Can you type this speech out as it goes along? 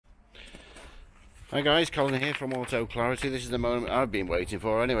Hi guys, Colin here from Auto Clarity. This is the moment I've been waiting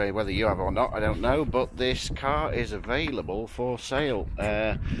for anyway, whether you have or not I don't know, but this car is available for sale.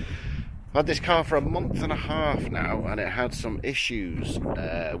 I've had this car for a month and a half now, and it had some issues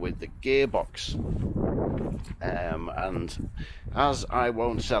with the gearbox, and as I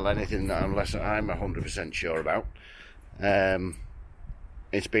won't sell anything unless I'm 100% sure about,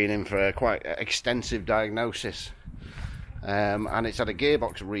 it's been in for a quite extensive diagnosis. And it's had a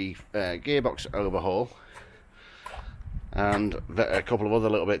gearbox overhaul and a couple of other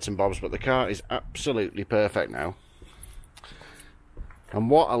little bits and bobs, but the car is absolutely perfect now. And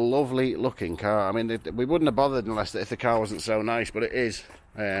what a lovely looking car. I mean, we wouldn't have bothered if the car wasn't so nice, but it is.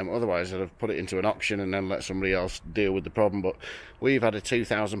 Otherwise I'd have put it into an auction and then let somebody else deal with the problem. But we've had a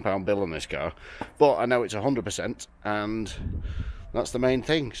 £2,000 bill on this car, but I know it's 100%, and that's the main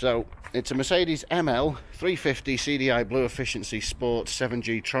thing. So it's a Mercedes ML350 CDI BlueEFFICIENCY Sport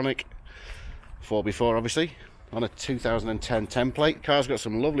 7G-Tronic 4x4, obviously, on a 2010 template. Car's got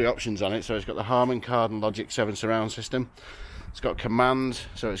some lovely options on it. So it's got the Harman Kardon Logic 7 surround system. It's got command,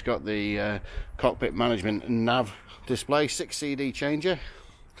 so it's got the cockpit management and nav display, 6 CD changer,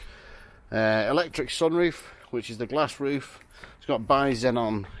 electric sunroof, which is the glass roof. It's got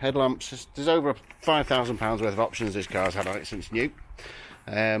bi-xenon headlamps. There's over £5,000 worth of options this car's had on it since new.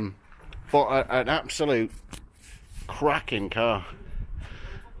 But an absolute cracking car.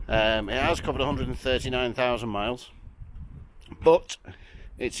 It has covered 139,000 miles, but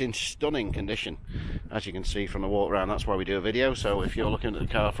it's in stunning condition, as you can see from the walk around. That's why we do a video. So if you're looking at the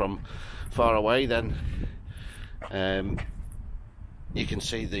car from far away, then you can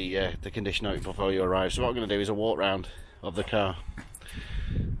see the condition of it before you arrive. So what I'm going to do is a walk round of the car.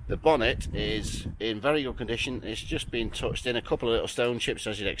 The bonnet is in very good condition. It's just been touched in, a couple of little stone chips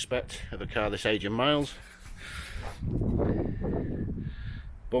as you'd expect of a car this age and miles.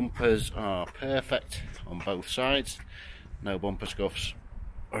 Bumpers are perfect on both sides, no bumper scuffs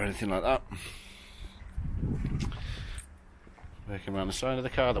or anything like that. Working around the side of the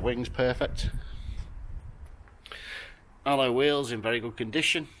car, the wing's perfect. Alloy wheels in very good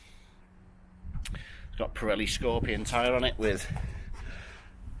condition. It's got Pirelli Scorpion tyre on it with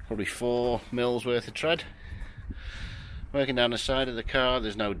probably 4 mils worth of tread. Working down the side of the car,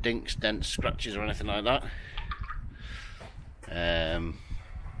 there's no dinks, dents, scratches or anything like that.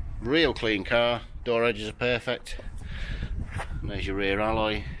 Real clean car, door edges are perfect. And there's your rear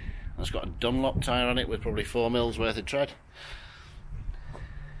alloy. It's got a Dunlop tyre on it with probably 4 mils worth of tread.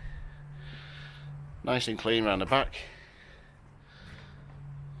 Nice and clean around the back.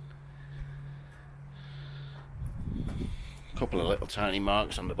 Couple of little tiny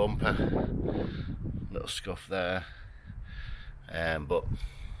marks on the bumper, little scuff there, but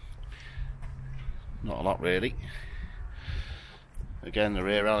not a lot really. Again, the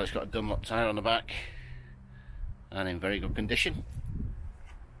rear alloy's got a Dunlop tyre on the back and in very good condition.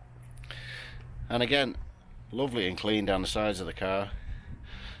 And again, lovely and clean down the sides of the car.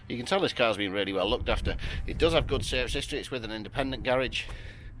 You can tell this car's been really well looked after. It does have good service history. It's with an independent garage.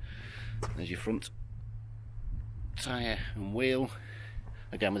 There's your front tyre and wheel,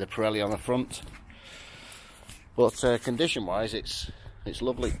 again with a Pirelli on the front. But condition wise, it's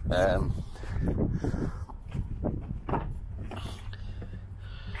lovely.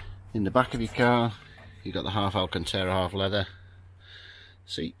 In the back of your car, you've got the half Alcantara, half leather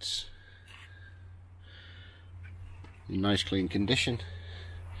seats in nice clean condition.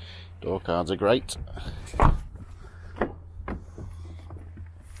 Door cards are great.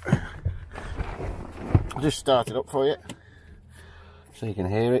 I'll just start it up for you so you can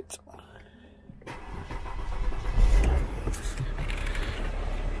hear it.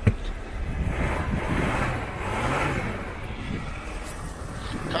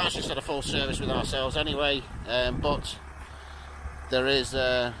 Car's just had a full service with ourselves anyway, but there is,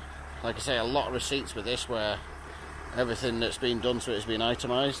 like I say, a lot of receipts with this where everything that's been done to it has been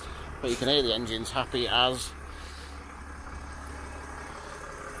itemised. But you can hear the engine's happy as.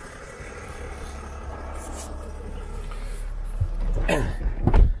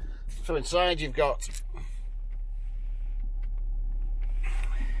 So inside you've got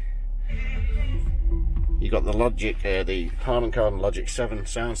the Logic, the Harman Kardon Logic 7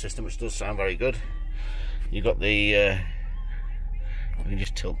 sound system, which does sound very good. You've got the, let me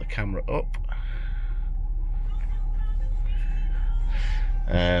just tilt the camera up.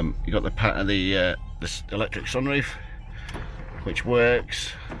 You've got the electric sunroof, which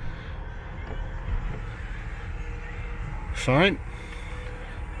works fine.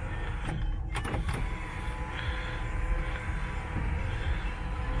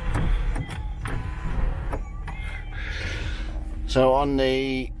 So on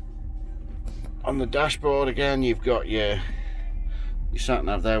the On the dashboard again, you've got your sat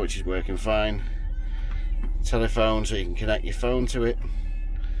nav there, which is working fine. Telephone, so you can connect your phone to it,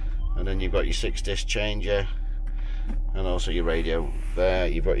 and then you've got your 6-disc changer, and also your radio there.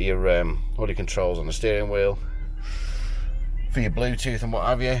 You've got your all your controls on the steering wheel for your Bluetooth and what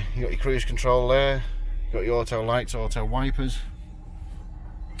have you. You've got your cruise control there. You've got your auto lights, auto wipers.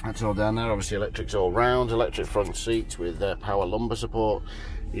 That's all down there. Obviously electrics all round, electric front seats with power lumbar support.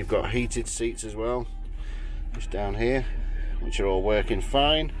 You've got heated seats as well, just down here, which are all working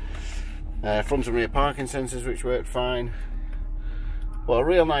fine. Front and rear parking sensors, which work fine. Well, a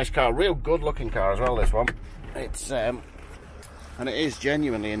real nice car, real good looking car as well, this one. It's and it is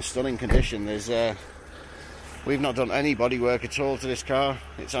genuinely in stunning condition. There's we've not done any body work at all to this car.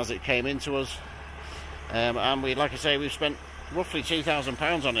 It's as it came into us, and we, like I say, we've spent roughly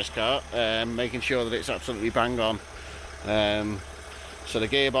 £2,000 on this car, making sure that it's absolutely bang on. So the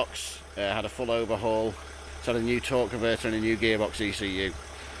gearbox had a full overhaul. It's had a new torque converter and a new gearbox ECU,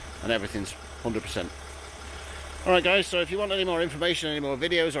 and everything's 100%. Alright guys, so if you want any more information, any more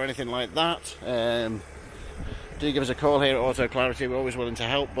videos or anything like that, do give us a call here at Auto Clarity. We're always willing to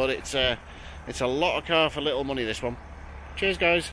help, but it's a lot of car for little money, this one. Cheers guys.